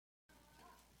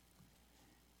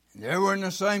There were in the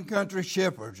same country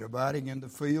shepherds abiding in the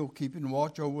field, keeping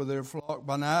watch over their flock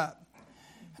by night.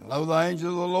 And lo, the angel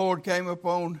of the Lord came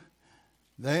upon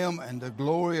them, and the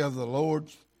glory of the Lord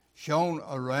shone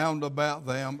around about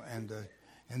them,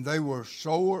 and they were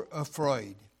sore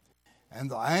afraid. And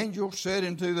the angel said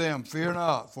unto them, Fear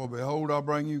not, for behold, I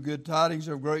bring you good tidings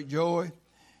of great joy,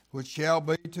 which shall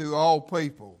be to all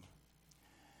people.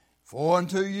 For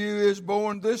unto you is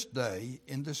born this day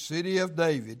in the city of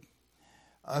David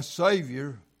a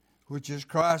Savior, which is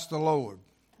Christ the Lord.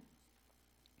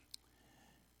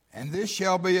 And this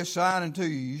shall be a sign unto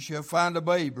you. You shall find a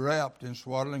babe wrapped in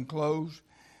swaddling clothes,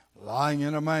 lying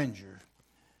in a manger.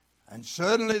 And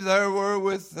suddenly there were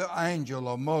with the angel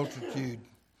a multitude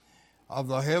of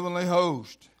the heavenly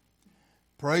host,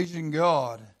 praising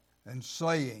God and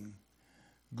saying,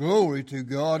 Glory to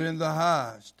God in the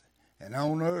highest, and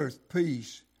on earth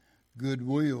peace,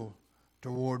 goodwill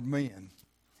toward men.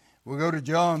 We'll go to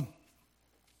John,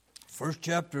 first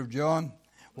chapter of John,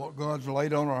 what God's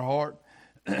laid on our heart.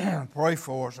 Pray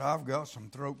for us. I've got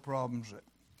some throat problems that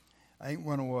ain't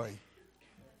went away.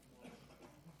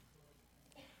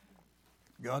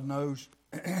 God knows.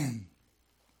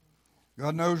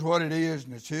 God knows what it is,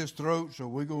 and it's His throat, so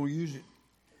we're going to use it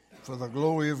for the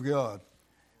glory of God.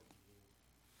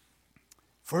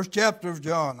 First chapter of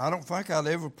John. I don't think I'd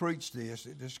ever preached this.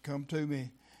 It just come to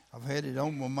me. I've had it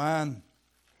on my mind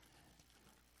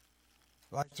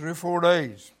like 3 or 4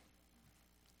 days.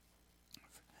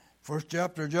 First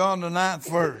chapter of John, the 9th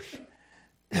verse.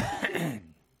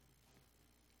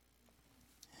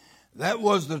 That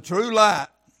was the true light,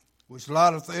 which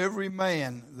lighteth every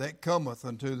man that cometh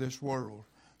unto this world.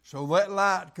 So that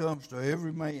light comes to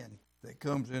every man that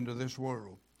comes into this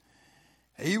world.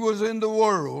 He was in the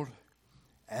world,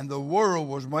 and the world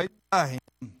was made by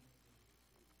him,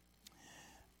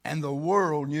 and the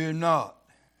world knew him not.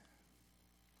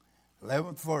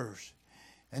 11th verse.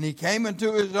 And he came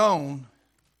into his own,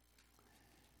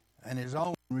 and his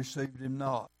own received him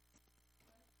not.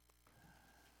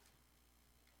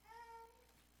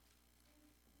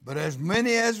 But as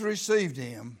many as received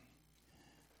him,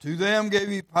 to them gave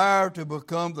he power to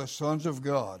become the sons of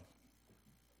God,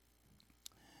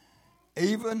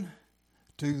 even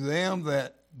to them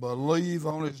that believe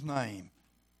on his name.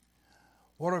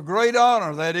 What a great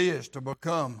honor that is to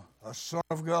become a son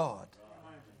of God.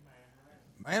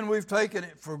 Man, we've taken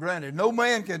it for granted. No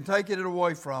man can take it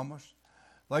away from us.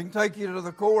 They can take you to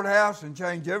the courthouse and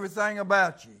change everything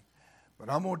about you. But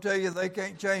I'm going to tell you, they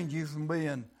can't change you from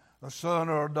being a son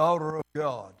or a daughter of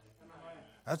God.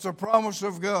 That's a promise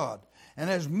of God. And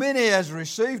as many as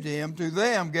received him, to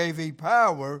them gave he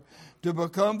power to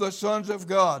become the sons of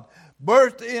God,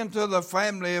 birthed into the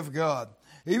family of God,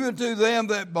 even to them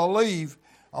that believe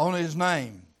on his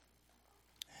name,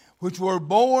 which were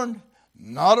born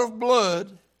not of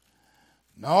blood,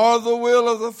 nor of the will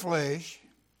of the flesh,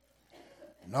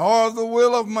 nor of the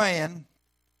will of man,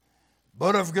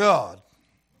 but of God.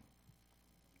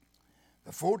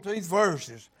 The 14th verse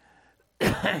is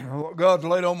what God's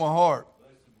laid on my heart.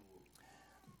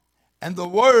 And the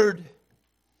Word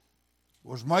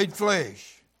was made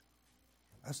flesh.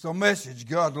 That's the message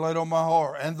God laid on my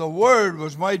heart. And the Word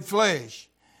was made flesh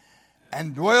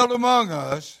and dwelt among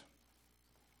us,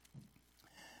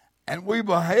 and we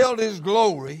beheld his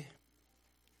glory,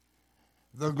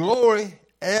 the glory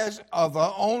as of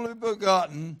the only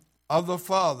begotten of the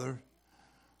Father,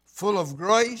 full of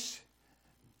grace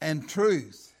and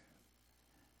truth.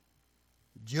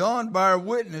 John bare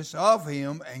witness of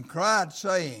him and cried,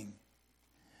 saying,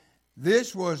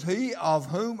 This was he of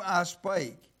whom I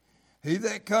spake. He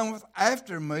that cometh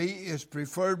after me is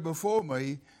preferred before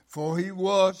me, for he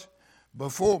was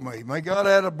before me. May God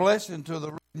add a blessing to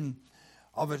the reading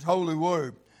of his holy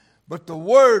word. But the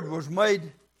Word was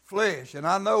made flesh. And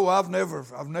I know I've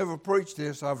never preached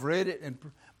this. I've read it and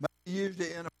maybe used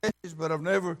it in a message, but I've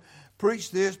never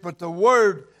preached this. But the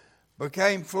Word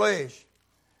became flesh.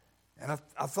 And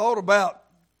I thought about,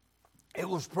 it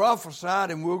was prophesied,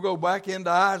 and we'll go back into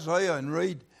Isaiah and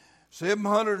read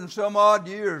 700 and some odd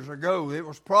years ago. It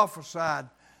was prophesied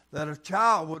that a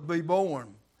child would be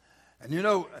born. And you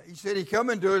know, he said he come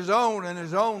into his own, and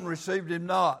his own received him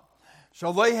not.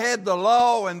 So they had the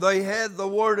law and they had the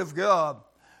Word of God.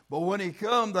 But when he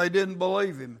come, they didn't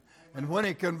believe him. And when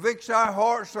he convicts our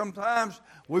hearts, sometimes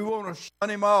we want to shut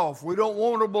him off. We don't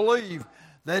want to believe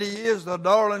that he is the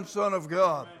darling Son of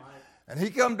God. And he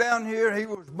come down here, he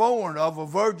was born of a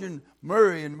Virgin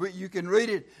Mary. And you can read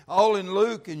it all in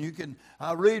Luke, and you can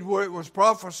read where it was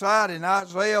prophesied in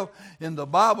Isaiah in the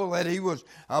Bible that he was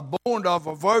born of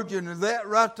a virgin. And that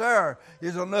right there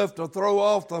is enough to throw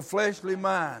off the fleshly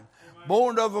mind.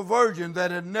 born of a virgin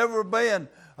that had never been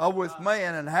with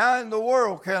man. And how in the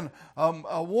world can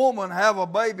a woman have a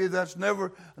baby that's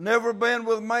never been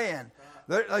with man?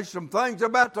 There's some things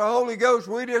about the Holy Ghost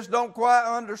we just don't quite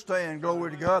understand,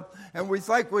 glory to God. And we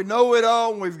think we know it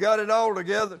all and we've got it all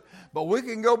together. But we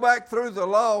can go back through the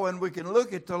law and we can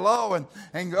look at the law.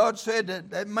 And God said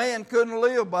that man couldn't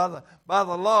live by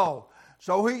the law.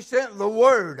 So He sent the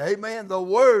Word. Amen. The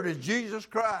Word is Jesus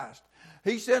Christ.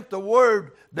 He sent the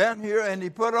Word down here and He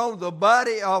put on the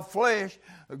body of flesh.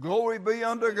 Glory be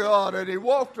unto God. And He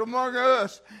walked among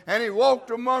us and He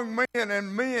walked among men,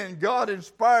 and men, God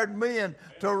inspired men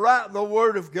to write the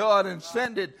Word of God and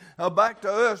send it back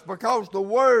to us, because the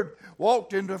Word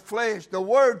walked into flesh. The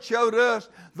Word showed us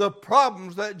the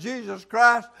problems that Jesus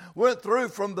Christ went through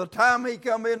from the time He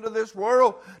come into this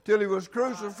world till He was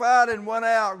crucified and went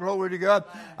out. Glory to God.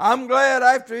 I'm glad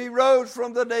after He rose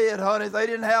from the dead, honey, they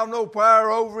didn't have no power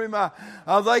over Him.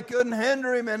 They couldn't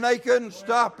hinder Him and they couldn't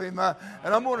stop Him. And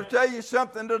I'm going to tell you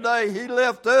something today. He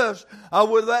left us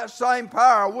with that same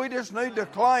power. We just need to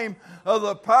claim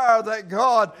the power that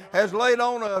God has laid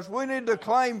on us. We need to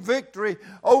claim victory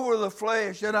over the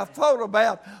flesh. And I thought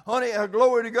about, honey,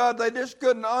 glory to God, they just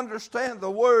couldn't understand the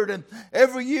Word. And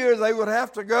every year they would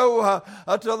have to go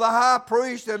to the high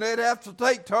priest, and they'd have to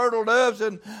take turtle doves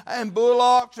and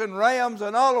bullocks and rams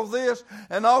and all of this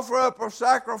and offer up a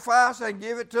sacrifice and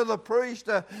give it to the priest,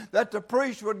 that the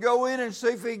priest would go in and see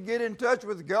if he could get in touch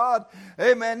with God.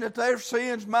 Amen. That their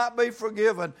sins might be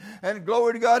forgiven. And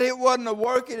glory to God, it wasn't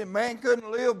working, and man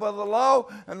couldn't live by the law,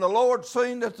 and the Lord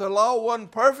seen that the law wasn't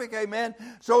perfect. Amen.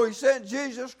 So He sent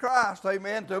Jesus Christ,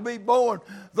 amen, to be born.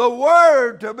 The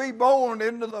Word to be born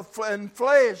into the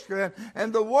flesh,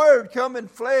 and the Word come in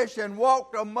flesh and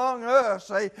walked among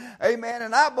us. Amen.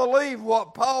 And I believe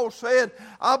what Paul said.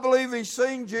 I believe he's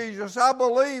seen Jesus. I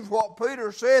believe what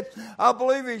Peter said. I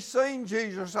believe he's seen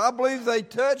Jesus. I believe they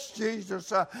touched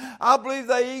Jesus. I believe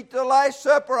they eat the Last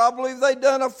Supper. I believe they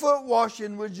done a foot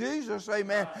washing with Jesus.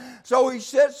 Amen. So He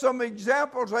set some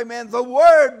examples. Amen. The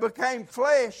Word became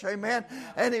flesh. Amen.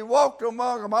 And He walked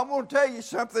among them. I'm going to tell you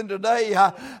something today.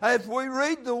 If we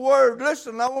read the Word,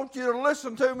 listen, I want you to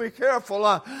listen to me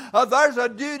careful. There's a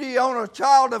duty on a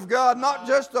child of God, not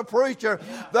just a preacher.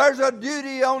 There's a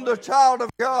duty on the child of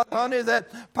God, honey,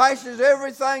 that passes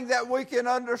everything that we can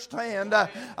understand.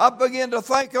 I began to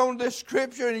think on this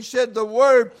scripture, and He said the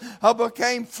Word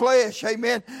became flesh.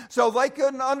 Amen. So they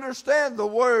couldn't understand the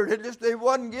Word. It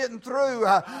wasn't getting through.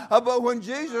 But when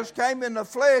Jesus came in the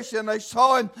flesh and they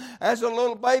saw Him as a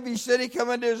little baby, He said He come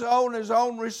into His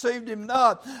own received Him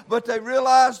not. But they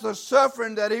realized the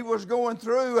suffering that He was going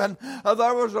through. And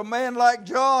there was a man like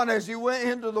John, as he went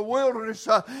into the wilderness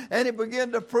and he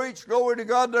began to preach, glory to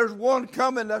God, there's one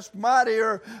coming that's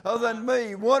mightier than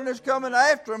me. One that's coming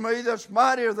after me that's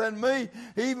mightier than me.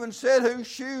 He even said, whose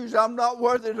shoes I'm not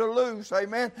worthy to loose.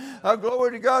 Amen.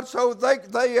 Glory to God. So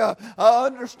they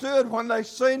understood when they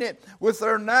seen it with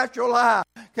their natural eye.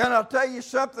 Can I tell you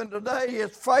something today?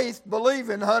 It's faith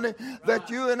believing, honey, that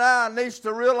you and I needs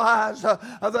to realize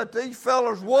that these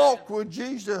fellows walked with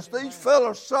Jesus. These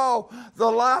fellows saw the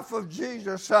life of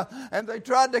Jesus, and they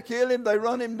tried to kill Him. They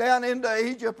run Him down into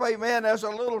Egypt, amen, as a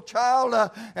little child.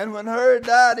 And when Herod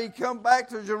died, He come back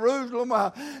to Jerusalem,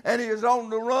 and He was on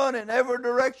the run in every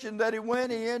direction that He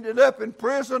went. He ended up in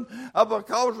prison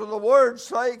because of the Word's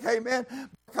sake, amen.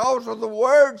 Because of the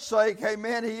Word's sake,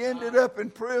 amen, he ended up in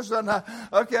prison.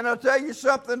 Can I tell you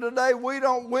something today? We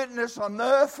don't witness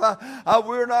enough.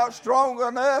 We're not strong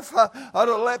enough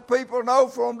to let people know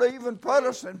for them to even put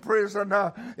us in prison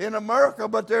in America,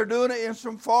 but they're doing it in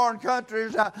some foreign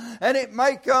countries. And it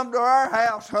may come to our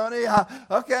house, honey.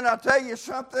 Can I tell you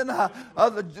something?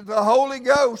 The Holy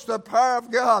Ghost, the power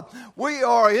of God. We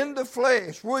are in the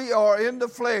flesh. We are in the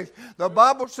flesh. The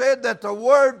Bible said that the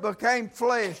Word became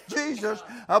flesh. Jesus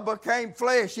became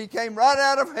flesh. He came right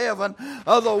out of heaven,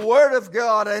 the Word of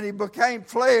God, and He became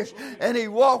flesh, and He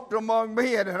walked among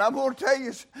men. And I'm going to tell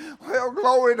you, well,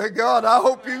 glory to God, I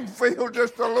hope you can feel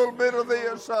just a little bit of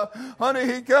this.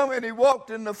 Honey, He come and He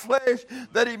walked in the flesh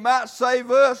that He might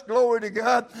save us, glory to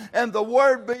God, and the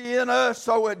Word be in us.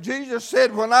 So what Jesus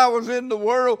said, when I was in the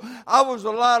world, I was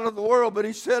the light of the world, but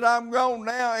He said, I'm gone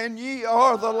now, and ye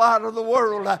are the light of the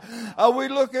world. We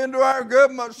look into our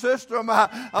government system.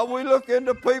 We look into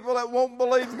to people that won't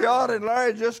believe God, and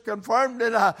Larry just confirmed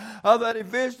it, that he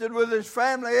visited with his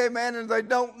family, amen, and they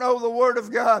don't know the Word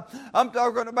of God. I'm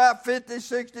talking about 50,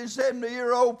 60,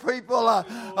 70-year-old people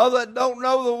that don't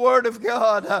know the Word of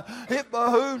God. It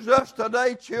behooves us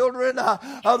today, children,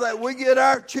 that we get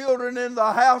our children in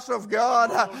the house of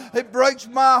God. It breaks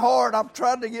my heart. I'm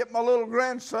trying to get my little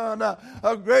grandson,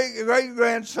 a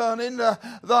great-grandson, in the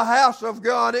house of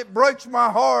God. It breaks my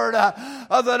heart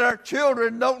that our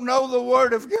children don't know the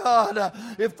Word of God.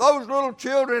 If those little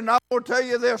children, I will tell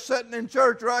you, they're sitting in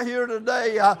church right here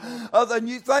today, then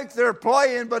you think they're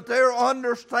playing, but they're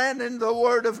understanding the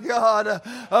Word of God.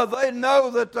 They know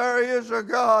that there is a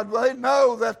God. They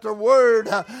know that the Word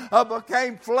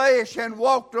became flesh and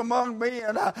walked among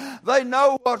men. They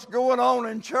know what's going on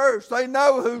in church. They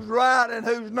know who's right and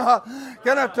who's not.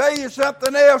 Can I tell you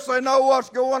something else? They know what's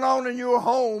going on in your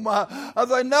home.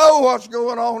 They know what's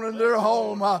going on in their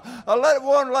home. Let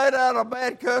one let out a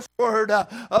bad cuss word. The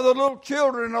little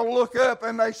children will look up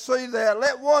and they see that.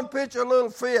 Let one pitch a little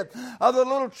fit. The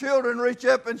little children reach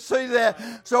up and see that.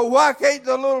 So why can't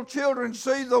the little children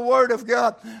see the Word of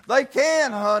God? They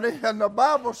can, honey. And the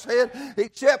Bible said,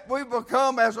 except we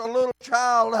become as a little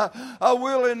child,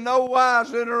 will in no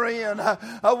wise enter in.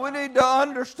 We need to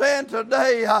understand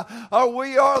today,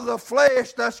 we are the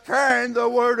flesh that's carrying the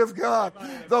Word of God.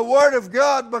 The Word of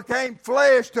God became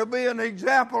flesh to be an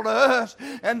example to us,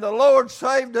 and the Lord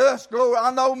saved us. Glory.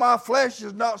 I know my flesh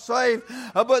is not saved,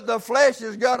 but the flesh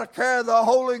has got to carry the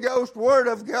Holy Ghost Word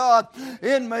of God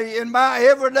in me, in my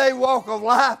everyday walk of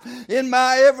life, in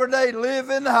my everyday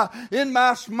living, in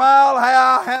my smile,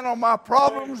 how I handle my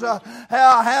problems, how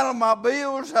I handle my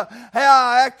bills, how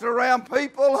I act around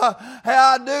people, how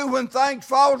I do when things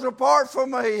falls apart for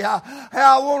me, how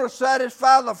I want to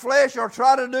satisfy the flesh or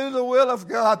try to do the will of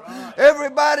God.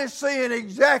 Everybody's seeing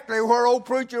exactly where old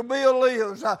Preacher Bill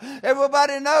lives.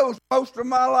 Everybody knows most of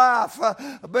my life.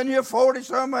 I've been here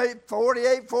 48,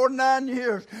 49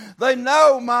 years. They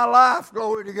know my life,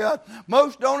 glory to God.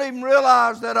 Most don't even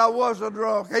realize that I was a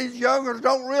drunk. These youngers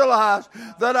don't realize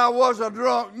that I was a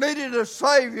drunk, needed a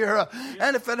Savior.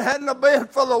 And if it hadn't been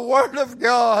for the Word of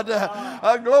God,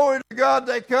 glory to God,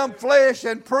 they come flesh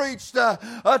and preached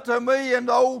to me in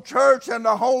the old church and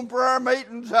the home prayer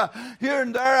meetings. Here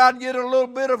and there I'd get a little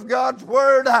bit of God's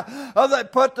Word. They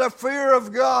put the fear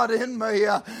of God in me.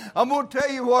 I'm going to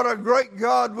tell you what a great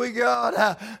God we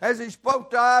got. As He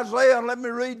spoke to Isaiah, and let me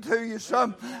read to you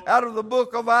some out of the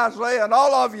book of Isaiah. And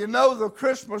all of you know the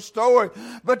Christmas story,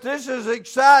 but this has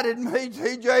excited me,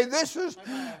 TJ. This has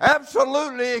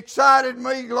absolutely excited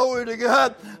me, glory to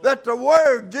God, that the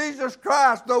Word, Jesus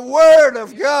Christ, the Word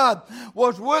of God,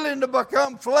 was willing to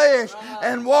become flesh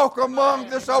and walk among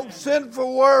this old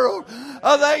sinful world,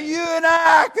 that you and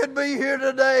I could be here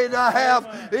today to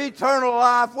have eternal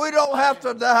life. We don't have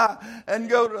to die and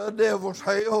go to the devil's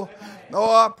hell. No,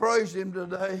 I praise Him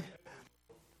today.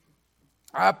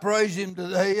 I praise Him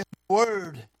today. The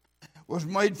Word was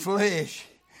made flesh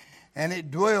and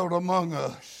it dwelled among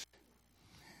us.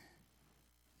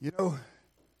 You know,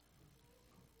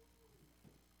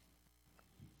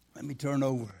 let me turn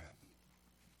over.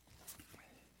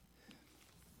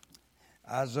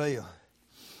 Isaiah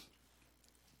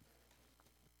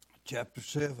chapter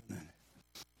 7 and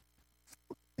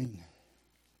 14.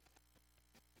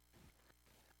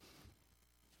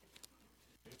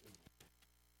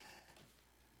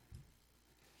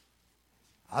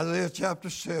 Isaiah chapter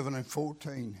 7 and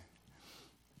 14.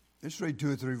 Let's read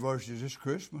 2 or 3 verses. It's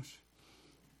Christmas.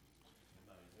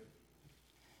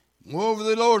 Moreover,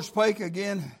 the Lord spake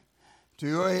again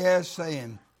to Ahaz,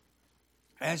 saying,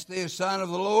 Ask thee a sign of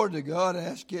the Lord, the God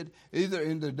ask it either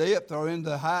in the depth or in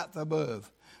the height above.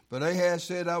 But Ahaz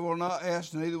said, I will not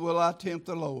ask, neither will I tempt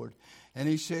the Lord. And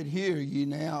he said, Hear ye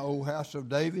now, O house of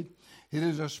David. It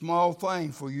is a small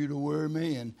thing for you to worry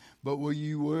men, but will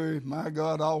you worry my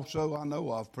God also? I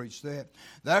know I've preached that.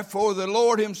 Therefore the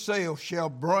Lord Himself shall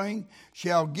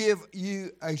give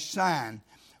you a sign.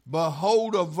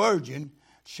 Behold, a virgin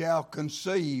shall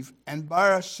conceive and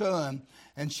bear a son,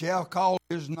 and shall call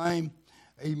his name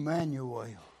Emmanuel.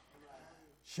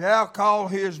 Shall call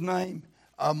his name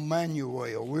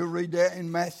Emmanuel. We'll read that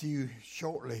in Matthew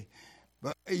shortly.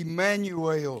 But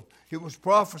Emmanuel, it was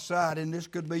prophesied, and this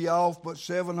could be off but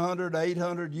 700,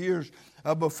 800 years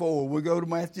before. We go to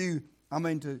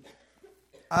to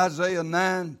Isaiah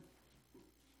 9.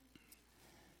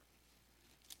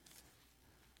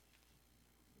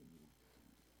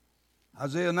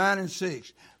 Isaiah 9 and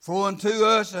 6. For unto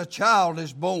us a child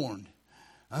is born,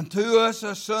 unto us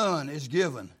a son is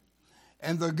given,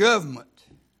 and the government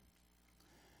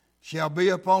shall be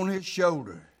upon his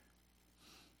shoulder.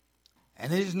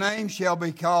 And his name shall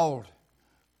be called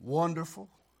Wonderful.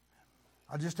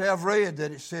 I just have read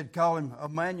that it said call him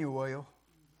Emmanuel.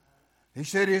 He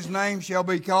said his name shall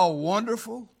be called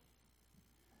Wonderful.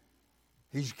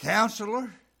 He's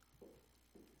Counselor.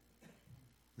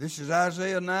 This is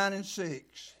Isaiah 9 and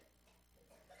 6.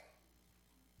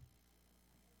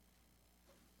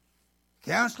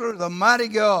 Counselor, the mighty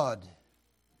God,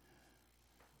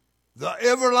 the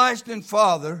everlasting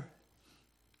Father,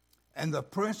 and the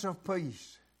Prince of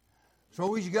Peace.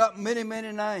 So he's got many,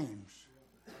 many names.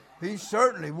 He's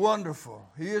certainly wonderful.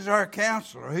 He is our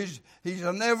counselor. He's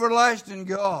an everlasting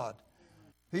God.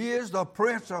 He is the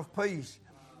Prince of Peace.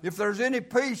 If there's any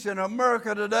peace in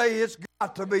America today, it's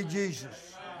got to be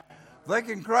Jesus. They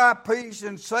can cry peace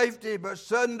and safety, but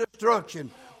sudden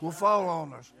destruction will fall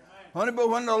on us. Honey, but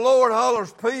when the Lord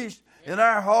hollers peace in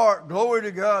our heart, glory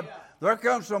to God, there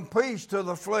comes some peace to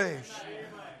the flesh.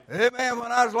 Amen.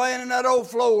 When I was laying in that old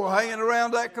floor, hanging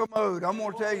around that commode, I'm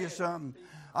going to tell you something.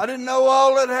 I didn't know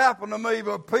all that happened to me,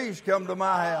 but peace come to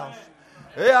my house.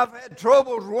 Yeah, I've had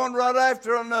troubles one right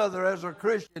after another as a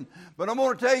Christian. But I'm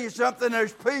going to tell you something.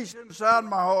 There's peace inside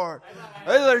my heart.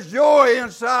 Hey, there's joy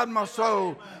inside my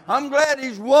soul. I'm glad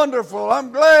he's wonderful.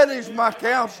 I'm glad he's my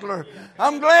counselor.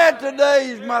 I'm glad today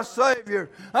he's my Savior.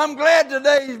 I'm glad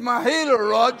today he's my healer,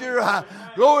 Roger.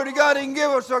 Glory to God, he can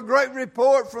give us a great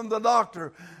report from the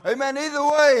doctor. Amen. Either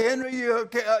way, Henry,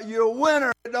 you're a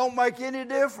winner. It don't make any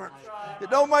difference. It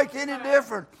don't make any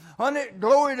difference. Honey,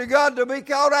 glory to God, to be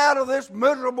caught out of this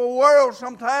miserable world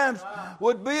sometimes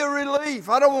would be a relief.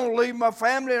 I don't want to leave my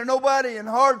family or nobody in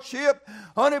hardship,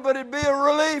 honey, but it'd be a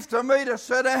relief to me to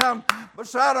sit down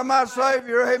beside of my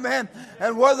Savior, amen,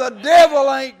 and where the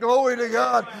devil ain't, glory to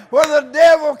God, where the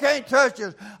devil can't touch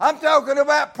us. I'm talking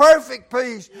about perfect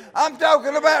peace. I'm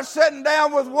talking about sitting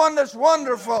down with one that's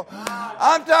wonderful.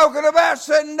 I'm talking about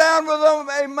sitting down with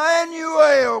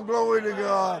Emmanuel, glory to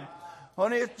God.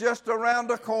 Honey, it's just around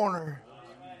the corner.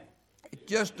 It's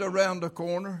just around the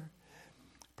corner.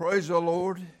 Praise the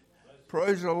Lord.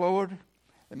 Praise the Lord.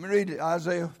 Let me read it.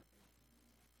 Isaiah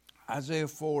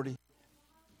 40.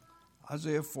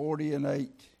 Isaiah 40 and 8.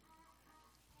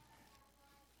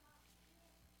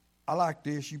 I like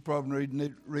this. You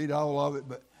probably read all of it,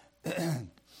 but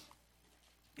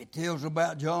it tells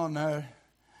about John there.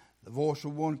 The voice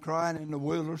of one crying in the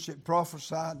wilderness. It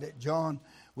prophesied that John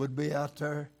would be out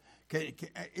there.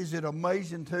 Is it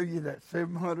amazing to you that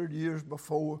 700 years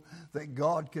before that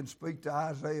God can speak to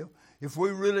Isaiah? If we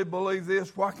really believe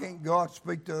this, why can't God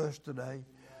speak to us today?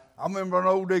 I remember an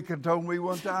old deacon told me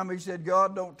one time, he said,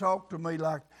 God don't talk to me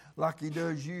like he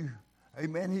does you.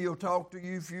 Amen. He'll talk to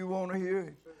you if you want to hear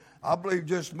it. I believe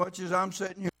just as much as I'm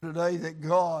sitting here today that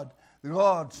God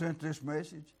sent this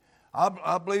message.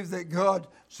 I believe that God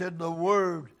said the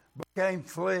Word became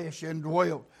flesh and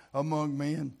dwelt among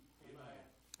men.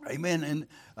 Amen. In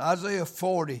Isaiah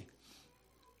 40,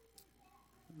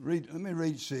 let me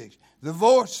read 6. The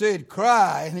voice said,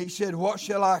 cry. And he said, what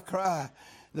shall I cry?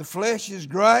 The flesh is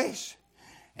grass,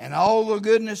 and all the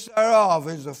goodness thereof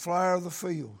is the flower of the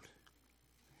field.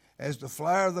 As the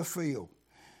flower of the field.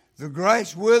 The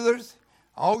grass withereth.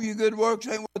 All you good works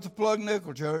ain't worth the plug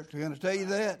nickel, church. I'm going to tell you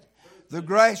that. The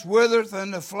grass withereth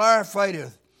and the flower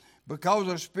fadeth. Because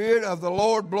the Spirit of the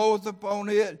Lord bloweth upon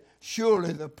it.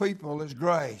 Surely the people is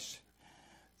grass.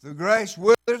 The grass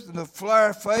withereth and the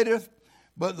flower fadeth,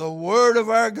 but the word of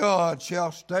our God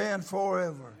shall stand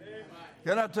forever. Amen.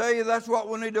 Can I tell you, that's what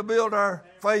we need to build our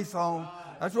faith on.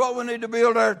 That's what we need to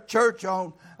build our church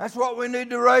on. That's what we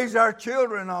need to raise our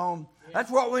children on.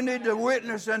 That's what we need to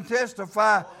witness and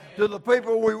testify to the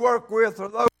people we work with or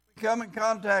those we come in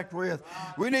contact with.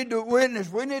 We need to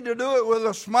witness. We need to do it with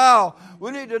a smile. We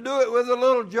need to do it with a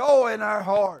little joy in our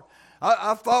heart.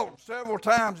 I've thought several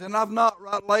times, and I've not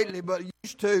right lately, but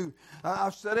used to.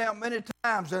 I've sat down many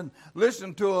times and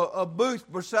listened to a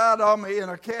booth beside of me in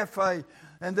a cafe,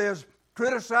 and there's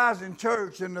criticizing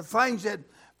church and the things that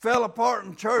fell apart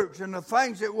in church and the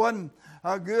things that wasn't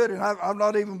good. And I've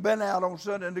not even been out on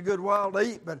Sunday in a good while to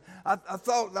eat, but I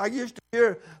thought I used to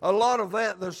hear a lot of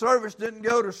that. The service didn't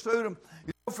go to suit them.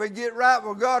 You know, if they get right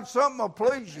with God, something will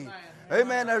please you.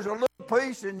 Amen. There's a little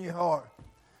peace in your heart.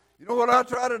 You know what I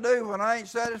try to do when I ain't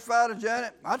satisfied with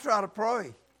Janet? I try to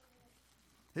pray.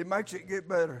 It makes it get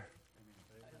better.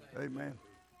 Amen.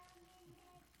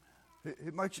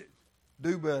 It makes it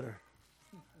do better.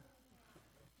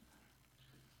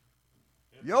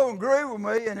 Y'all agree with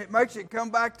me, and it makes it come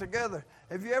back together.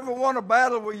 Have you ever won a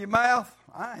battle with your mouth?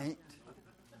 I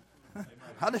ain't.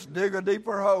 I just dig a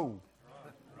deeper hole.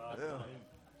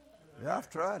 Yeah, I've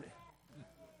tried it.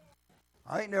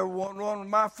 I ain't never won one with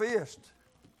my fist.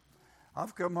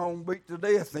 I've come home beat to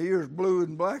death, the ears blue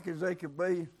and black as they could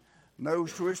be,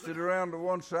 nose twisted around to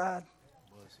one side,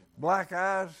 black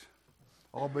eyes.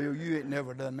 Oh, Bill, you ain't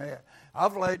never done that.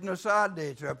 I've laid in a side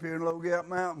ditch up here in Low Gap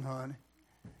Mountain, honey.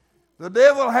 The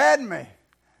devil had me,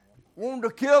 wanted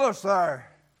to kill us there.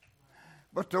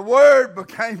 But the Word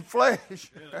became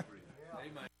flesh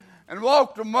and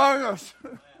walked among us.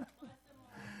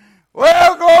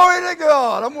 Well, glory to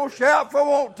God. I'm going to shout if I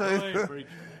want to.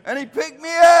 And He picked me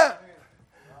up,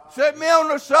 set me on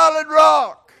the solid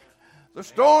rock. The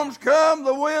storms come,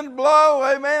 the wind blow,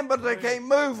 amen, but they can't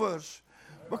move us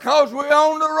because we're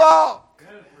on the rock.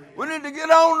 We need to get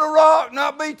on the rock,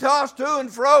 not be tossed to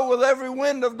and fro with every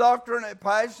wind of doctrine that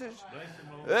passes.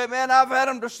 Amen. I've had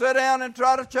them to sit down and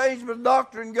try to change the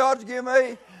doctrine God's given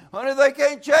me. Honey, they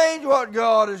can't change what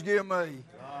God has given me.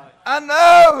 I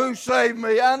know who saved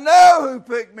me. I know who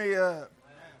picked me up.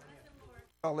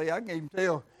 I can even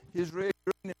tell his red,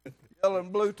 green, and yellow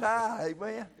and blue tie.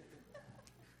 Amen.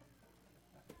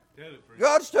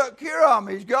 God's took care of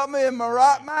me. He's got me in my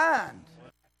right mind.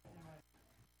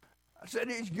 I said,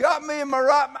 He's got me in my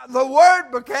right mind. The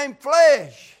Word became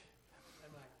flesh.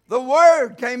 The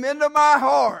Word came into my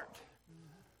heart.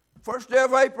 First day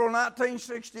of April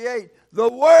 1968. The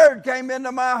Word came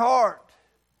into my heart.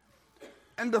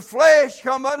 And the flesh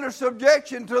come under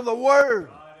subjection to the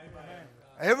Word.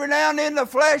 Every now and then the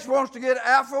flesh wants to get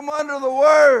out from under the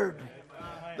Word.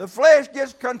 The flesh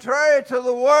gets contrary to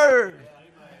the Word.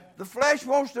 The flesh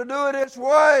wants to do it its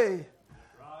way.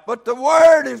 But the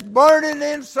Word is burning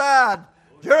inside.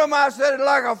 Jeremiah said it's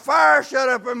like a fire shut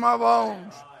up in my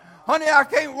bones. Honey, I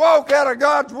can't walk out of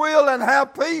God's will and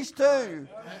have peace too.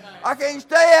 I can't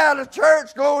stay out of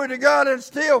church, glory to God, and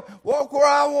still walk where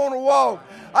I want to walk.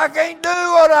 I can't do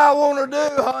what I want to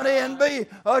do, honey, and be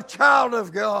a child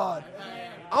of God.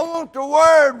 I want the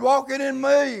Word walking in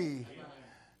me.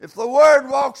 If the Word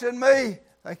walks in me,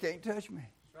 they can't touch me.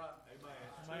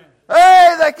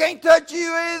 Hey, they can't touch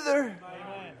you either.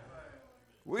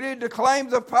 We need to claim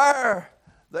the power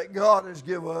that God has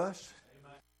given us.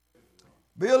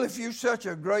 Bill, if you're such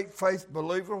a great faith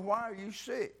believer, why are you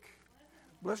sick?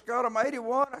 Bless God, I'm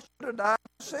 81. I should have died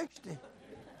at 60.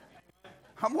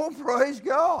 I'm going to praise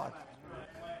God.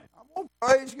 I'm going to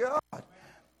praise God.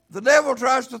 The devil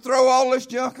tries to throw all this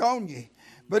junk on you.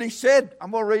 But he said,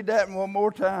 I'm going to read that one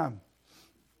more time.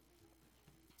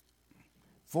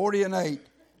 40 and 8.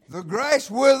 The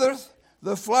grass withereth,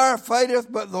 the flower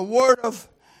fadeth, but the word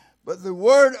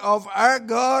of our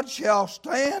God shall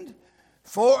stand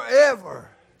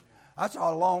forever. That's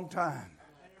a long time.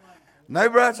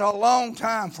 Neighbor, that's a long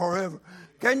time, forever.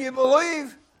 Can you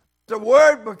believe the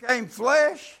Word became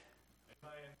flesh?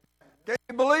 Can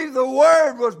you believe the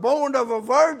Word was born of a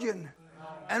virgin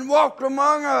and walked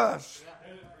among us?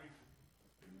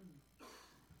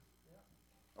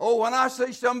 Oh, when I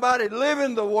see somebody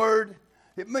living the Word,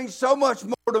 it means so much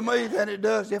more to me than it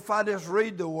does if I just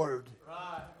read the Word.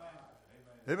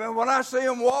 Amen. When I see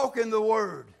them walk in the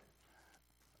Word,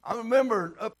 I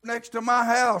remember up next to my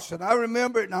house, and I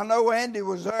remember it, and I know Andy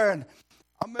was there, and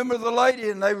I remember the lady,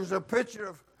 and there was a picture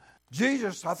of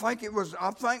Jesus. I'm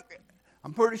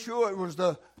pretty sure it was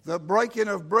the breaking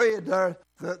of bread there.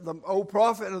 The old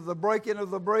prophet of the breaking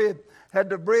of the bread had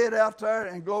the bread out there,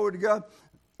 and glory to God.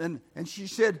 And she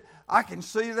said, I can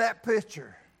see that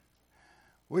picture.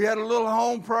 We had a little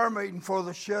home prayer meeting for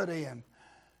the shut-in,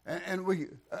 and we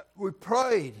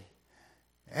prayed.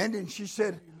 And then she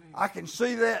said, I can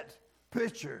see that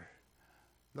picture.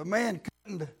 The man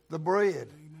cutting the bread.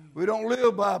 We don't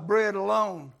live by bread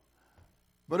alone,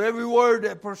 but every word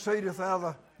that proceedeth out of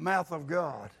the mouth of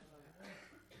God.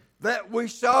 That we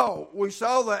saw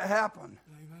that happen.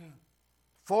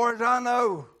 Far as I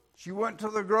know, she went to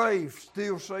the grave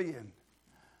still seeing.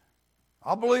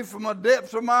 I believe from the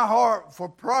depths of my heart for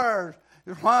prayers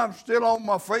is why I'm still on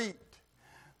my feet.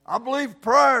 I believe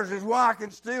prayers is why I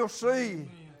can still see.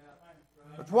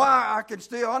 That's why I can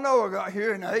still, I know I got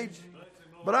hearing aids,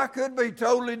 but I could be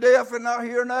totally deaf and not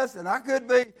hear nothing. I could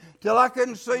be till I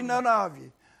couldn't see none of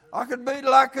you. I could be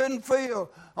till I couldn't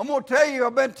feel. I'm going to tell you,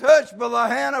 I've been touched by the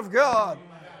hand of God,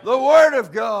 the Word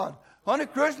of God. Honey,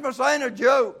 Christmas ain't a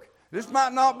joke. This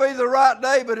might not be the right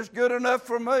day, but it's good enough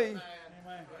for me.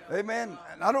 Amen.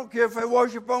 And I don't care if they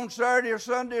worship on Saturday or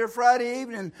Sunday or Friday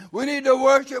evening. We need to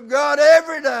worship God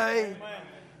every day.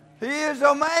 He is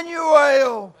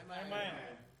Emmanuel.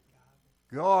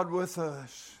 God with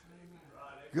us.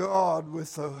 God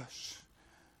with us.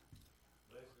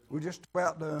 We're just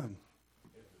about done.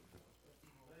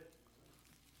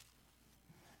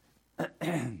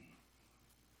 I'm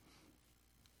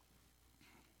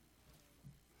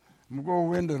going to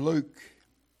go into Luke.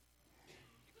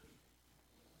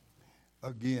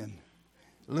 again.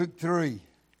 Luke 3.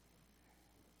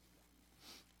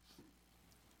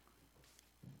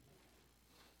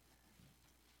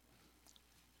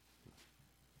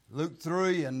 Luke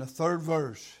 3 and the 3rd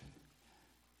verse.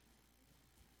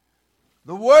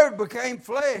 The Word became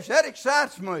flesh. That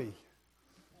excites me.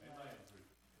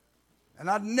 And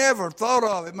I'd never thought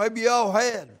of it. Maybe y'all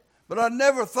had, but I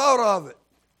never thought of it.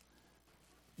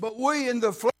 But we in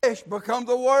the flesh become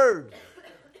the Word.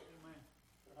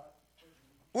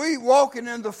 We walking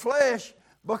in the flesh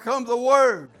become the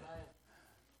Word.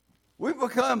 We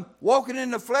become walking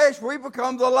in the flesh. We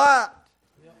become the light.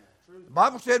 The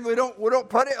Bible said we don't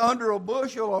put it under a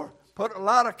bushel or put a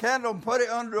light a candle and put it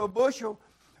under a bushel.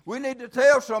 We need to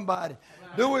tell somebody.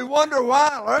 Do we wonder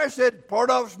why? Larry said part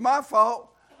of it's my fault.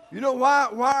 You know why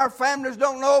our families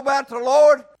don't know about the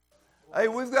Lord? Hey,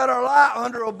 we've got our light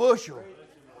under a bushel.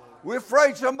 We're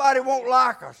afraid somebody won't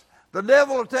like us. The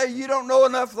devil will tell you don't know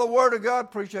enough of the Word of God.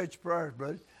 Appreciate your prayers,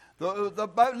 buddy.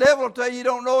 The devil will tell you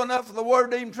don't know enough of the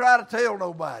Word to even try to tell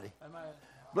nobody. Amen.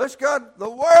 Bless God, the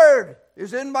Word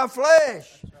is in my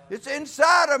flesh. It's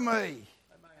inside of me. Amen.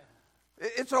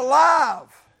 It's alive.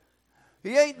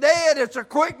 He ain't dead. It's a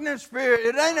quickening spirit.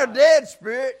 It ain't a dead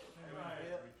spirit.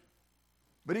 Amen.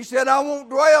 But he said, I won't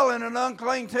dwell in an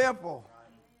unclean temple.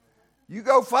 You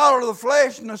go follow the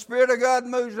flesh and the Spirit of God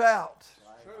moves out.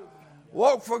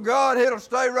 Walk for God. It'll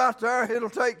stay right there. It'll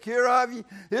take care of you.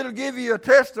 It'll give you a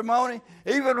testimony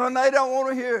even when they don't want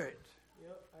to hear it.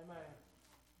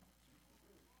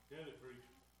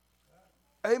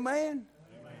 Amen. Amen.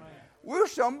 We're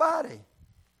somebody.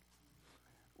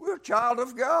 We're a child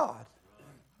of God.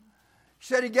 He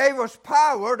said he gave us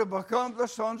power to become the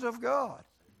sons of God.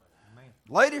 Amen.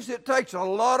 Ladies, it takes a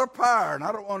lot of power, and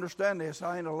I don't understand this.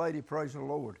 I ain't a lady, praise the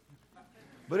Lord.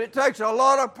 But it takes a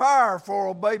lot of power for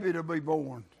a baby to be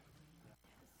born.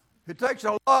 It takes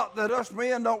a lot that us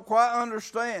men don't quite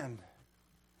understand.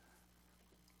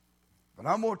 But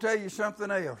I'm going to tell you something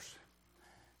else.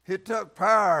 It took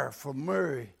power for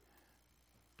Mary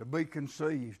to be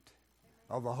conceived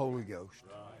of the Holy Ghost.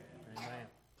 Amen.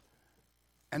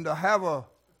 And to have a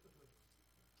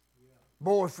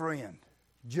boyfriend,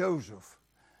 Joseph,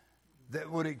 that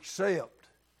would accept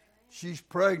she's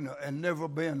pregnant and never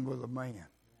been with a man.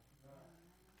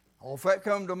 Well, if that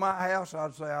come to my house,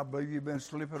 I'd say, I believe you've been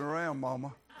slipping around,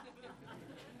 Mama.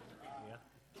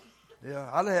 Yeah,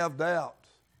 I'd have doubts.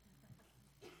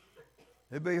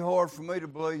 It'd be hard for me to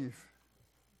believe.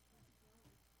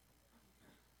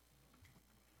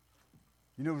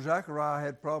 You know, Zechariah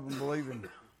had problem believing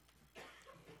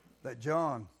that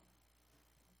John.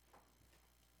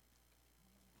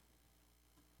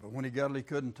 But when he got it, he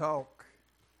couldn't talk.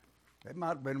 That might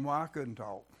have been why I couldn't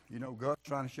talk. You know, God's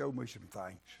trying to show me some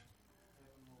things.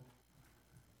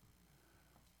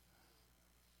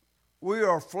 We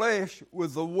are flesh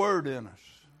with the Word in us.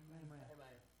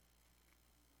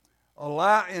 A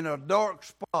light in a dark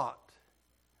spot,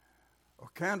 a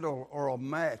candle or a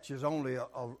match is only a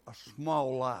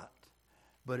small light,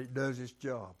 but it does its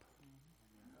job.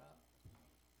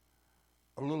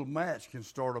 A little match can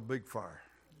start a big fire.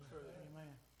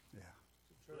 Yeah.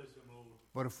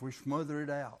 But if we smother it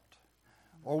out,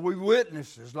 or we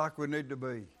witnesses like we need to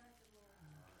be.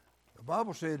 The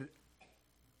Bible said,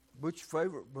 which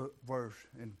favorite verse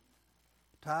in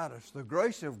Titus, the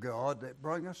grace of God that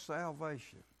bringeth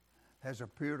salvation has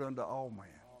appeared unto all men.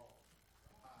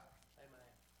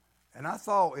 And I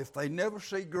thought if they never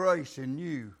see grace in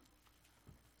you,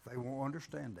 they won't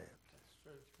understand that.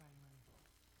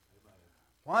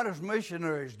 Why does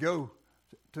missionaries go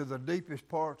to the deepest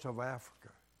parts of Africa?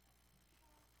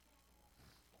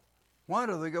 Why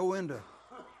do they go into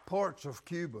parts of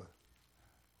Cuba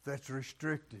that's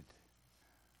restricted?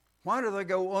 Why do they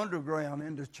go underground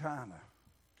into China?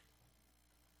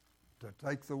 To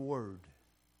take the Word.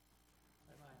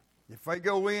 If they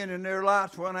go in and their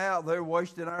lights went out, they're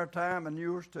wasting our time and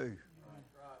yours too.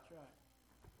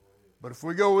 But if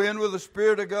we go in with the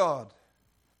Spirit of God,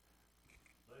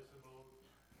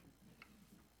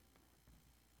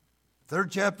 third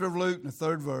chapter of Luke, and the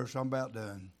 3rd verse, I'm about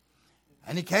done.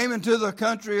 And he came into the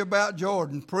country about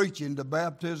Jordan, preaching the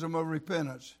baptism of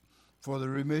repentance for the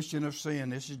remission of sin.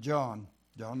 This is John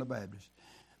the Baptist.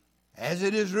 As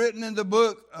it is written in the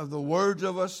book of the words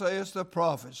of Isaiah the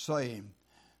prophet, saying,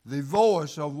 the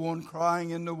voice of one crying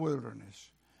in the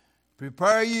wilderness,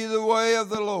 prepare ye the way of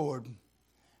the Lord,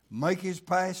 make his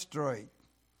path straight.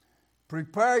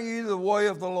 Prepare ye the way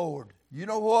of the Lord. You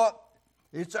know what?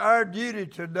 It's our duty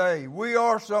today. We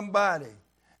are somebody.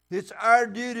 It's our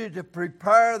duty to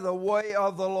prepare the way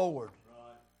of the Lord.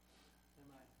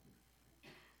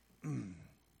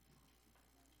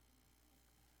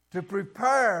 to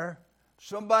prepare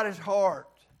somebody's heart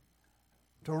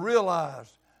to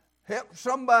realize, help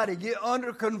somebody get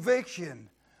under conviction.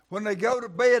 When they go to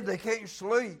bed, they can't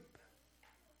sleep.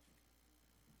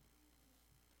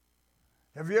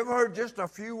 Have you ever heard just a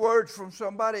few words from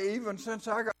somebody, even since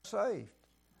I got saved?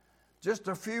 Just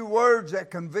a few words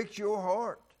that convict your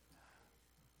heart.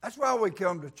 That's why we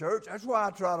come to church. That's why I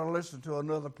try to listen to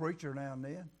another preacher now and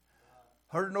then.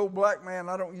 Heard an old black man.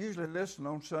 I don't usually listen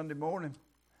on Sunday morning.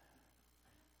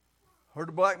 Heard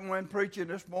a black man preaching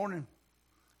this morning.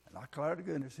 And I declare to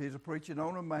goodness, he's a preaching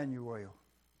on Emmanuel.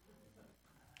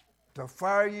 To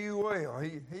fare you well.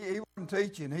 He wasn't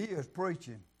teaching, he is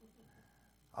preaching.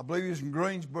 I believe he's in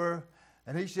Greensboro.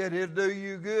 And he said it'll do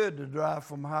you good to drive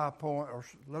from High Point or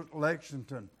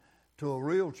Lexington to a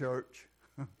real church.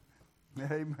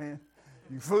 Amen.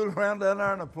 You fool around down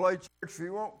there in a play church if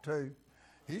you want to.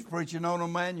 He's preaching on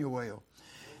Emmanuel.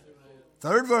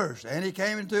 Third verse. And he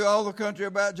came into all the country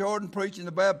about Jordan, preaching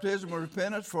the baptism of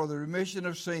repentance for the remission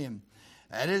of sin.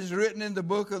 And it is written in the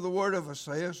book of the word of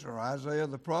Isaiah, or Isaiah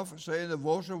the prophet, saying, the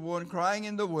voice of one crying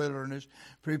in the wilderness,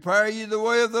 prepare ye the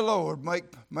way of the Lord,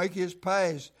 make his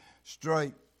paths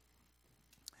straight.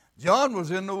 John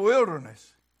was in the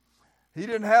wilderness. He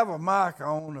didn't have a mic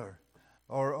on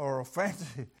or a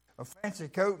fancy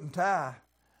coat and tie.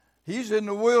 He's in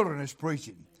the wilderness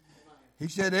preaching. He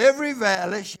said, every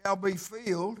valley shall be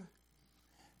filled,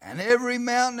 and every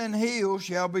mountain and hill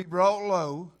shall be brought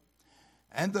low,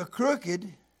 and the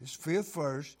crooked, this fifth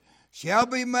verse, shall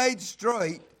be made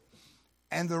straight,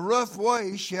 and the rough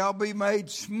way shall be made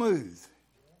smooth.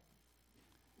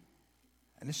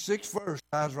 And the sixth verse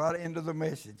ties right into the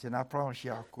message, and I promise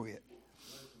you I'll quit.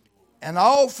 And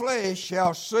all flesh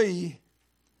shall see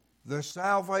the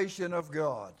salvation of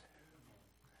God.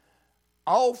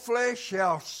 All flesh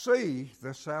shall see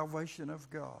the salvation of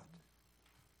God.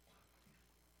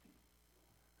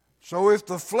 So if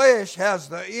the flesh has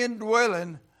the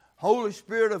indwelling Holy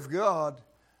Spirit of God,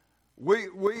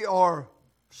 we are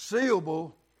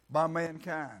seeable by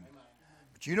mankind.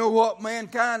 But you know what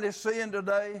mankind is seeing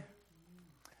today?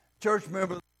 Church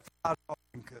members are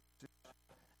talking cuts.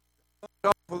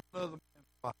 Off with another man's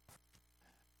wife.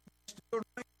 Still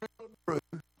drinking a little brew.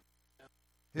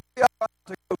 If you ought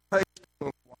to go taste a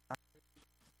little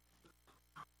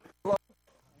wine.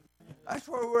 That's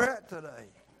where we're at today.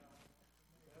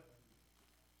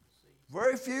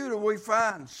 Very few do we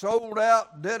find sold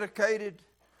out, dedicated,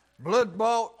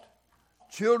 blood-bought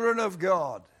children of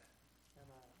God.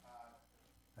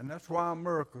 And that's why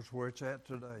America's where it's at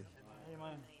today.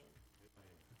 Amen.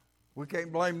 We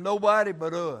can't blame nobody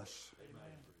but us.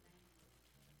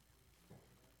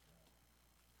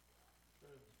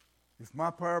 If my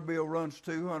power bill runs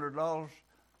 $200,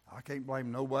 I can't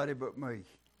blame nobody but me.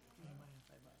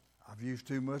 I've used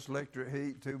too much electric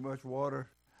heat, too much water,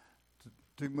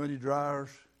 too many dryers.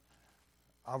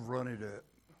 I've run it up.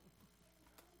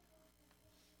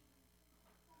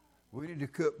 We need to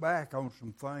cut back on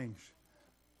some things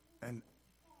and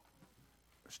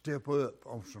step up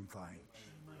on some things.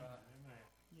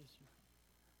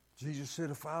 Jesus said,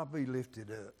 if I be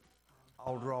lifted up,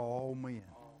 I'll draw all men.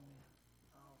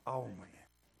 All men.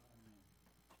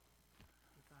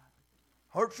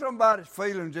 Hurt somebody's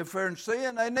feelings. If they're in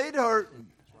sin, they need hurting.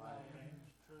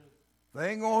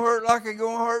 They ain't going to hurt like they're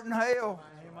going to hurt in hell.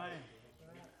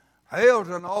 Hell's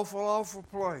an awful, awful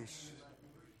place.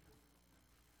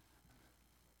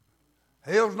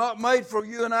 Hell's not made for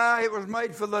you and I. It was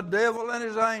made for the devil and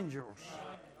his angels.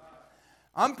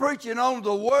 I'm preaching on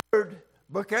the Word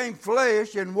became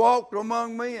flesh and walked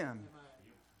among men.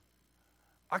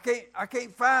 I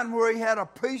can't find where he had a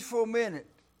peaceful minute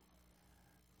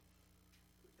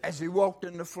as he walked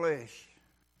in the flesh.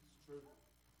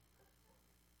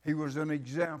 He was an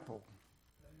example.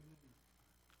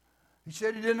 He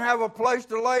said he didn't have a place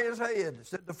to lay his head. He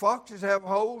said the foxes have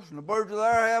holes and the birds of the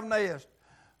air have nests.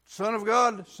 Son of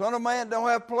God, Son of Man don't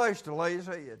have a place to lay his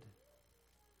head.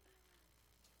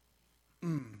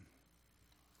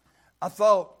 I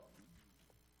thought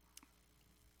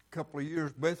a couple of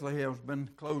years Bethlehem's been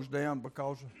closed down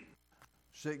because of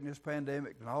sickness,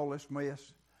 pandemic, and all this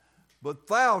mess. But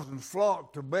thousands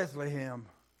flocked to Bethlehem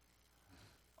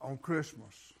on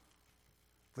Christmas.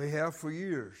 They have for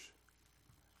years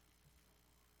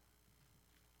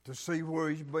to see where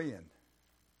he's been.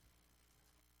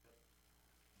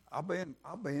 I've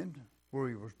been where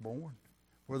he was born,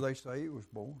 where they say he was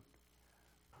born.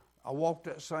 I walked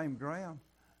that same ground.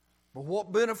 But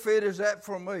what benefit is that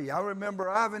for me? I remember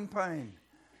Ivan Payne,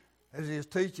 as he was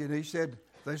teaching, he said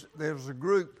there was a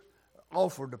group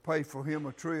offered to pay for him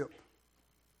a trip,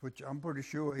 which I'm pretty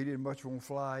sure he didn't much want to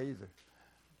fly either.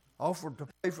 offered to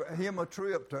pay for him a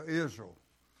trip to Israel.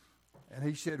 And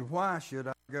he said, why should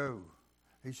I go?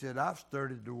 He said, I've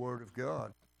studied the Word of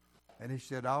God. And he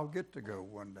said, I'll get to go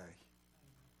one day.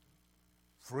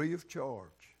 Free of charge.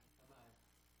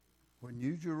 When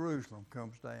New Jerusalem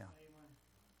comes down.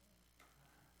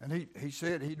 And he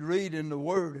said he'd read in the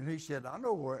Word, and he said, I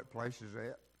know where that place is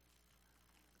at.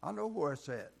 I know where it's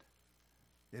at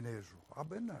in Israel. I've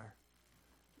been there.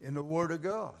 In the Word of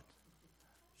God.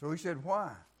 So he said,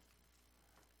 why?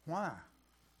 Why?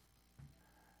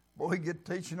 Boy, he get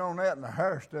teaching on that and the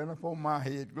hair standing up on my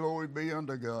head. Glory be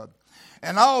unto God.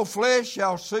 And all flesh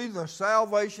shall see the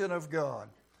salvation of God.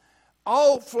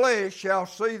 All flesh shall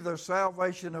see the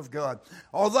salvation of God.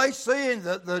 Are they seeing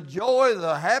the joy,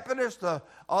 the happiness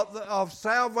of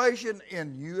salvation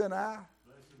in you and I?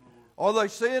 Are they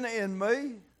seeing it in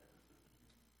me?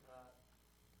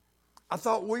 I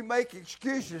thought we make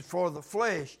excuses for the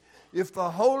flesh. If the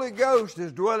Holy Ghost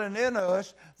is dwelling in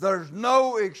us, there's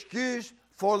no excuse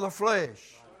for the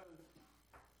flesh.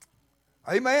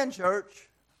 Amen, church.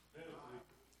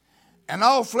 And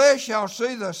all flesh shall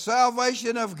see the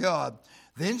salvation of God.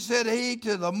 Then said he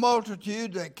to the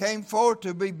multitude that came forth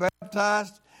to be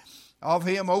baptized of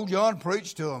him, old John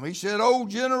preached to them. He said, O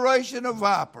generation of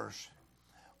vipers.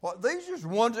 Well, these are the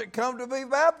ones that come to be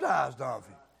baptized of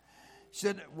him. He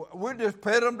said, we'll just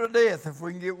pet them to death if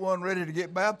we can get one ready to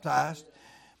get baptized.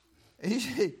 He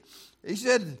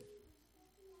said,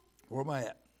 where am I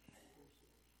at?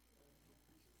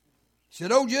 He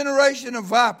said, O generation of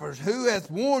vipers, who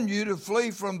hath warned you to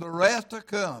flee from the wrath to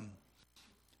come?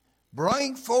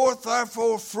 Bring forth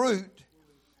therefore fruit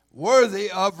worthy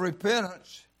of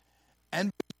repentance,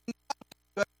 and be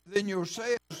not within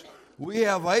yourselves, we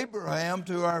have Abraham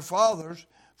to our fathers.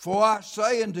 For I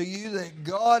say unto you that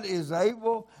God is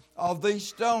able of these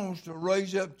stones to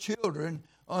raise up children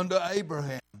unto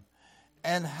Abraham.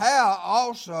 And now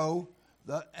also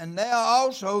the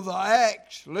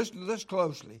axe, listen to this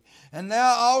closely, and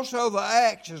now also the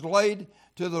axe is laid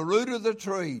to the root of the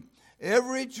tree.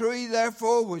 Every tree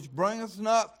therefore which bringeth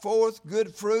not forth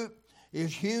good fruit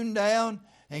is hewn down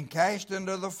and cast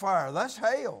into the fire. That's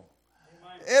hell.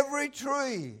 Amen. Every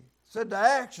tree, said the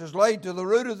axe is laid to the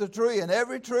root of the tree, and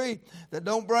every tree that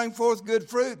don't bring forth good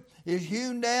fruit is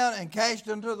hewn down and cast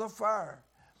into the fire.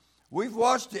 We've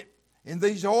watched it in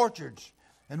these orchards.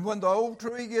 And when the old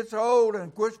tree gets old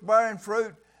and quits bearing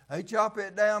fruit, they chop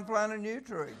it down, plant a new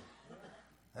tree.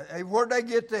 Hey, where'd they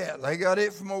get that? They got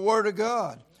it from the Word of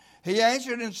God. He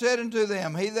answered and said unto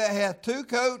them, He that hath two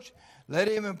coats, let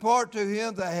him impart to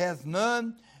him that hath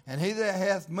none, and he that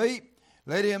hath meat,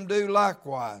 let him do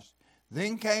likewise.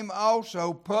 Then came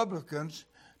also publicans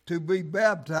to be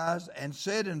baptized, and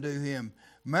said unto him,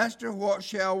 Master, what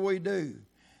shall we do?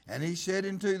 And he said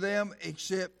unto them,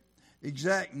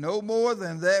 Exact no more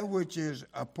than that which is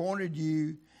appointed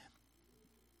you.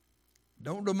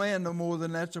 Don't demand no more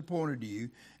than that's appointed to you.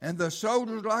 And the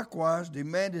soldiers likewise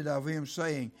demanded of him,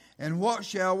 saying, And what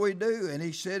shall we do? And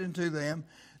he said unto them,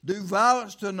 Do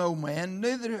violence to no man,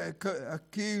 neither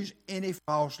accuse any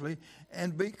falsely,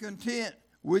 and be content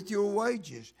with your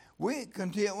wages. We ain't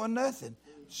content with nothing.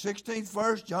 16th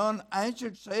verse, John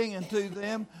answered, saying unto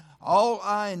them, All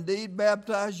I indeed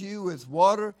baptize you with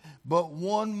water, but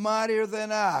one mightier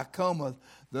than I cometh,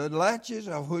 the latches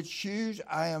of which shoes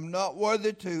I am not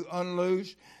worthy to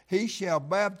unloose. He shall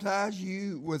baptize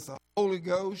you with the Holy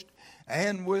Ghost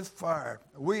and with fire.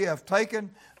 We have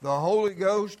taken the Holy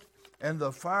Ghost and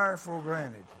the fire for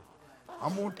granted.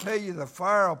 I'm going to tell you, the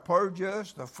fire will purge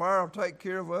us. The fire will take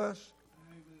care of us.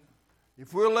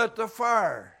 If we'll let the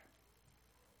fire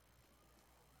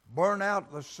burn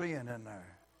out the sin in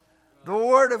there. The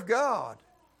Word of God,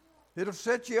 it'll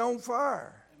set you on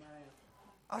fire.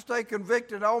 I stay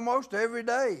convicted almost every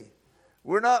day.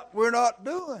 We're not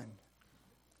doing.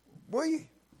 We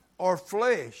are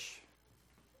flesh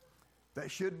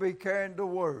that should be carrying the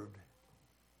Word.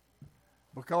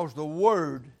 Because the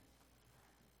Word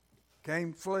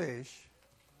came flesh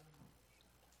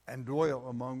and dwelt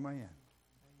among men.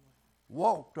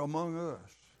 Walked among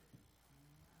us.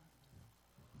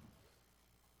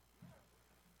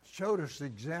 Showed us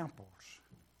examples.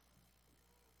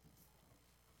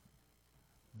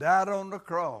 Died on the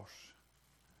cross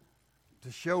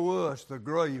to show us the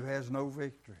grave has no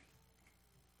victory.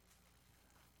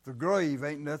 The grave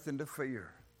ain't nothing to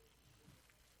fear.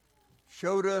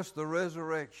 Showed us the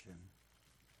resurrection.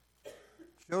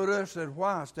 Showed us that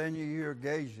why stand you here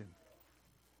gazing.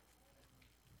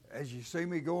 As you see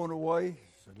me going away,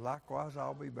 said, likewise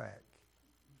I'll be back.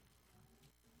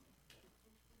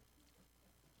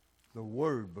 The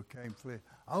Word became flesh.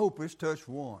 I hope it's touched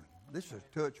one. This has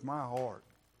touched my heart.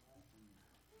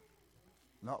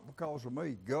 Not because of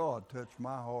me. God touched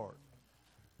my heart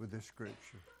with this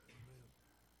scripture.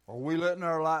 Are we letting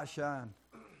our light shine?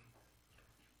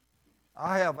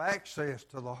 I have access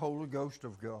to the Holy Ghost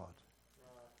of God.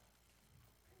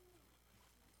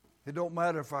 It don't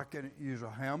matter if I can't use a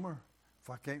hammer, if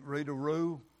I can't read a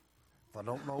rule, if I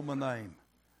don't know my name.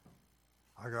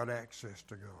 I got access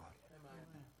to God.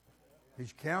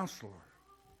 He's Counselor.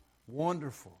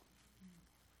 Wonderful.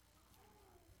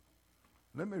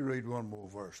 Let me read one more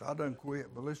verse. I done quit,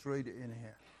 but let's read it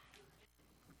anyhow.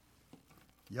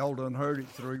 Y'all done heard it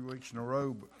 3 weeks in a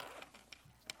row, but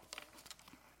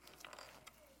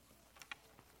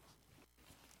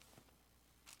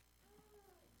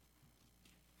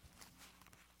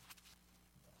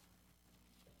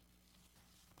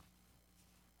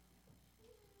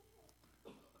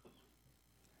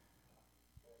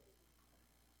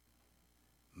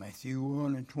Matthew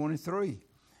 1:23.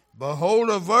 Behold,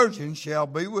 a virgin shall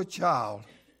be with child,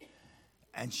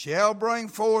 and shall bring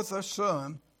forth a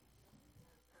son.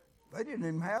 They didn't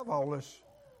even have all this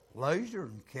laser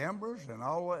and cameras and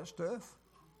all that stuff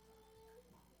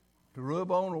to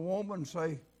rub on a woman and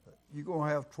say, you're going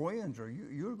to have twins, or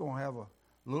you're going to have a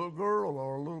little girl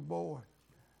or a little boy.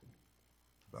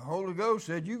 The Holy Ghost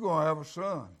said, you're going to have a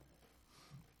son.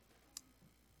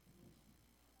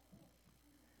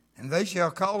 And they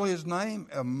shall call his name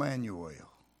Emmanuel,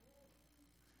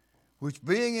 which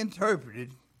being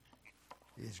interpreted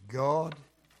is God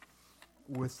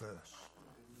with us.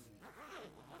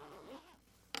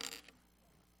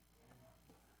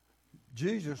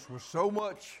 Jesus was so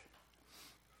much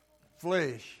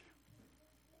flesh,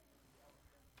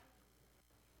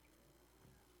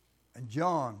 and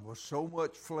John was so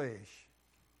much flesh,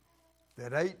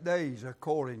 that 8 days,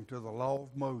 according to the law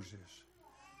of Moses,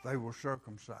 they were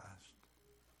circumcised.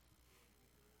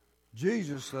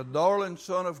 Jesus, the darling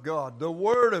Son of God, the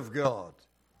Word of God,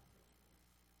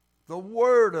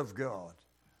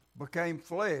 became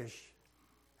flesh,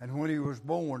 and when he was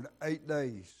born, 8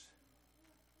 days,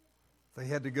 they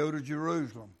had to go to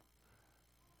Jerusalem,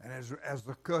 and as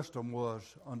the custom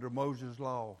was under Moses'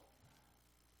 law,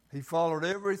 he followed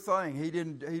everything. He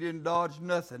didn't dodge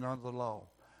nothing under the law.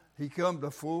 He come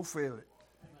to fulfill it.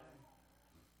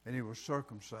 And he was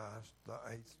circumcised the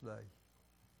 8th day.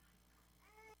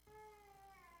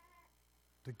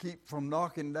 To keep from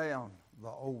knocking down the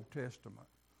Old Testament,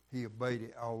 he obeyed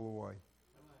it all the way.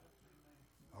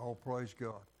 All praise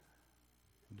God.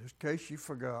 In this case you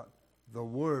forgot, the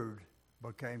Word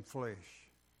became flesh.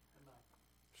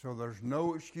 So there's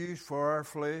no excuse for our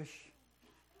flesh.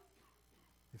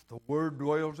 If the Word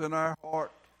dwells in our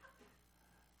heart,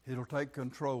 it'll take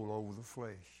control over the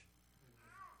flesh.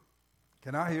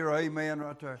 Can I hear amen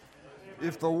right there? Amen.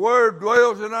 If the Word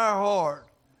dwells in our heart,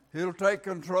 it'll take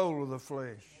control of the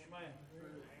flesh. Amen.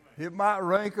 It might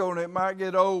wrinkle and it might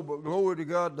get old, but glory to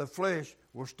God, the flesh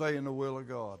will stay in the will of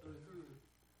God.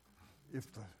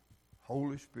 If the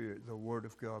Holy Spirit, the Word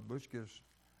of God, let's give us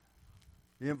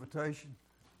the invitation.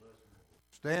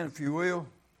 Stand if you will,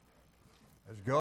 as God